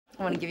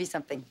I want to give you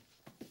something.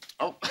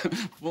 Oh,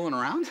 fooling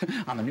around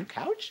on the new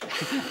couch?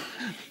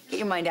 Get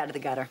your mind out of the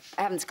gutter.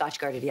 I haven't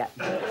Scotch-Guarded yet.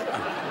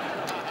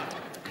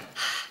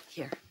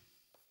 Here.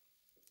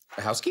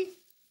 A house key?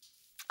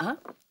 Uh-huh.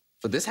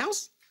 For this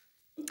house?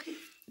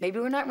 Maybe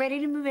we're not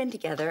ready to move in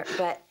together,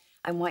 but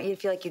I want you to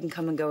feel like you can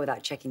come and go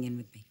without checking in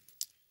with me.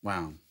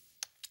 Wow.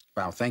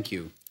 Wow, thank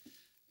you.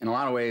 In a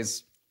lot of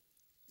ways,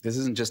 this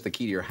isn't just the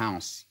key to your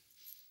house.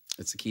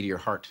 It's the key to your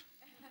heart.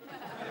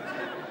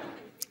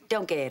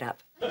 Don't gay it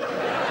up.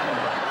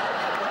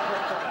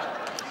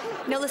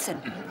 No,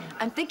 listen.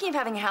 I'm thinking of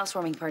having a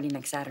housewarming party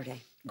next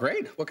Saturday.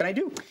 Great. What can I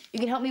do? You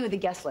can help me with the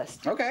guest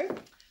list. Okay.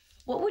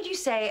 What would you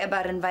say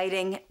about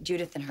inviting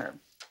Judith and Herb?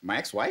 My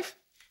ex-wife?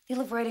 They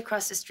live right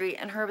across the street,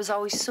 and Herb is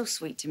always so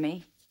sweet to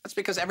me. That's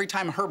because every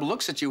time Herb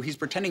looks at you, he's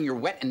pretending you're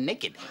wet and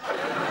naked. All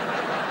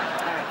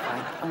right,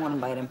 fine. I won't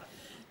invite him.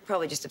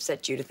 Probably just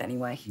upset Judith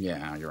anyway.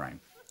 Yeah, you're right.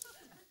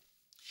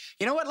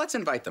 You know what? Let's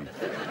invite them.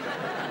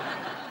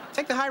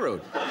 Take the high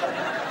road. All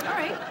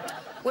right.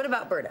 What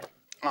about Berta?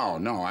 Oh,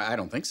 no, I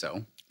don't think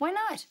so. Why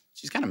not?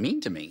 She's kind of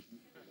mean to me.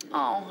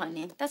 Oh,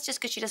 honey, that's just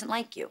because she doesn't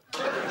like you.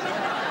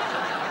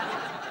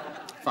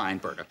 Fine,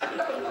 Berta.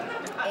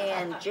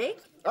 And Jake?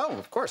 Oh,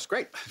 of course,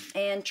 great.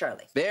 And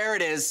Charlie. There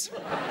it is.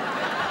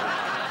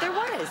 There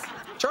was.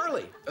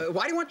 Charlie.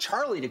 Why do you want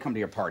Charlie to come to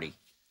your party?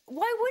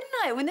 Why wouldn't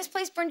I? When this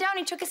place burned down,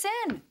 he took us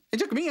in. He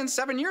took me in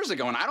 7 years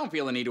ago, and I don't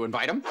feel the need to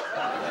invite him.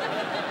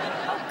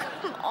 Oh,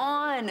 come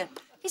on.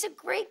 He's a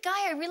great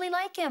guy. I really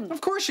like him.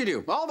 Of course you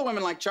do. All the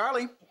women like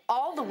Charlie.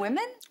 All the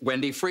women?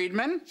 Wendy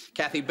Friedman,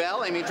 Kathy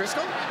Bell, Amy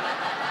Driscoll.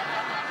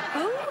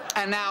 Who?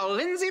 And now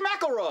Lyndsey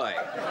McElroy.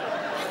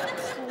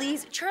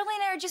 Please, Charlie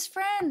and I are just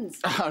friends.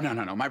 Oh,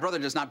 no. My brother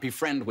does not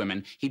befriend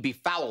women. He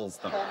befouls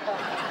them.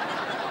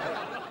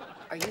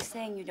 Are you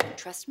saying you don't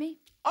trust me?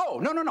 Oh,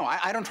 no.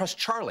 I don't trust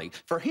Charlie.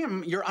 For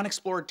him, you're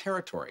unexplored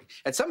territory.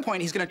 At some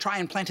point, he's going to try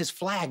and plant his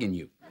flag in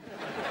you.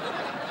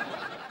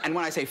 And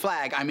when I say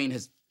flag, I mean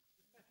his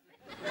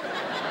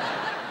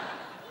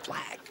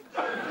flag.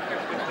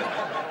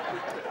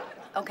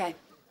 Okay.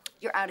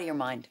 You're out of your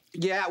mind.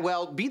 Yeah,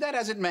 well, be that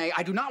as it may,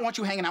 I do not want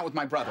you hanging out with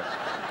my brother.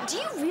 Do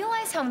you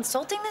realize how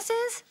insulting this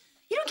is?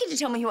 You don't get to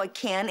tell me who I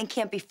can and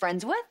can't be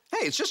friends with.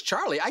 Hey, it's just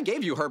Charlie. I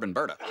gave you Herb and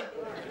Berta.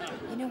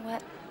 You know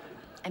what?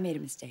 I made a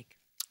mistake.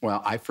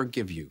 Well, I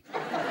forgive you.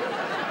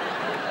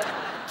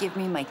 Give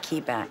me my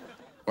key back.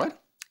 What?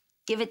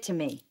 Give it to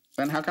me.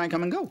 Then how can I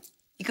come and go?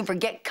 You can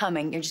forget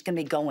coming. You're just gonna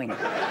be going. But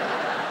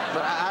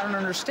I don't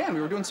understand.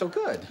 We were doing so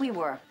good. We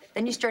were.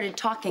 Then you started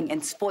talking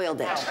and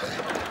spoiled it.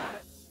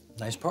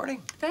 Nice party.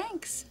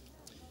 Thanks.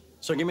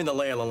 So give me the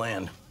lay of the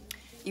land.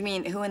 You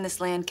mean, who in this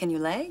land can you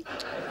lay?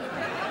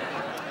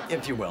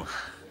 If you will.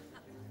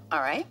 All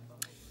right.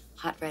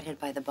 Hot redhead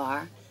by the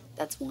bar.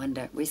 That's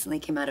Wanda. Recently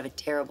came out of a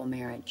terrible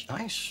marriage.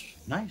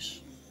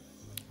 Nice.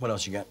 What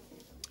else you got?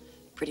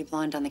 Pretty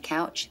blonde on the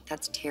couch.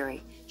 That's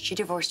Terry. She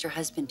divorced her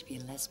husband to be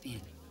a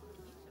lesbian.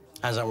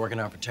 How's that working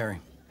out for Terry?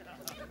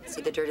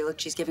 See the dirty look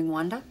she's giving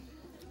Wanda?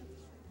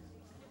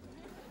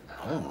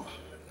 Oh,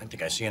 I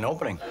think I see an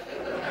opening.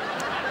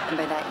 And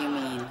by that you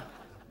mean?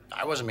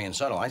 I wasn't being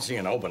subtle. I see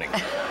an opening.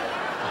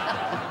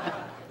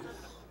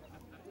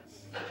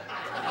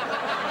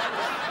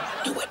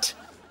 Do it.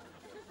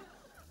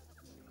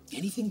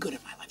 Anything good in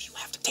my life, you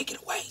have to take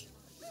it away.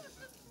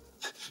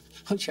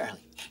 Oh,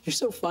 Charlie, you're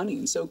so funny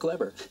and so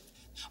clever.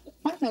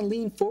 Why don't I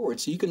lean forward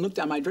so you can look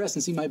down my dress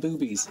and see my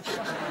boobies?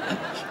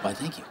 Why,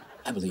 thank you.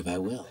 I believe I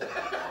will.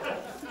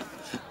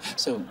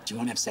 So, do you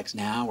want to have sex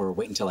now or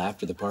wait until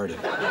after the party?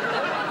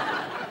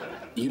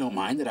 You don't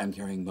mind that I'm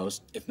carrying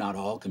most, if not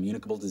all,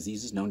 communicable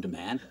diseases known to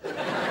man?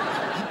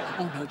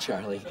 Oh, no,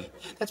 Charlie.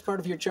 That's part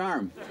of your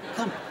charm.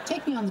 Come,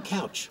 take me on the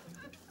couch.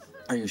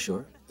 Are you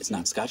sure? It's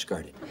not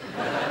Scotch-Guarded.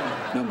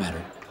 No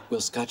matter. We'll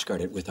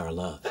Scotch-Guard it with our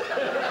love. All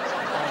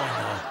I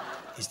know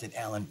is that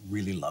Alan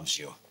really loves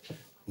you.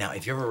 Now,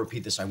 if you ever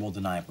repeat this, I will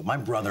deny it, but my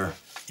brother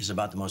is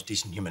about the most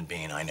decent human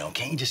being I know.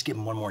 Can't you just give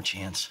him one more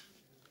chance?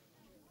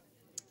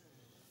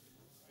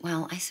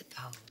 Well, I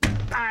suppose.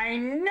 I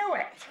knew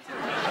it!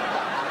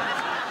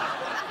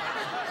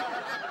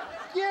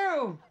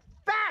 You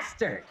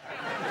bastard!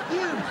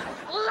 You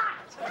slut!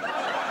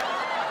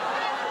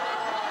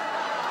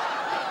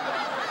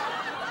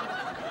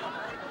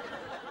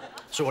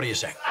 So what do you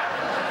say?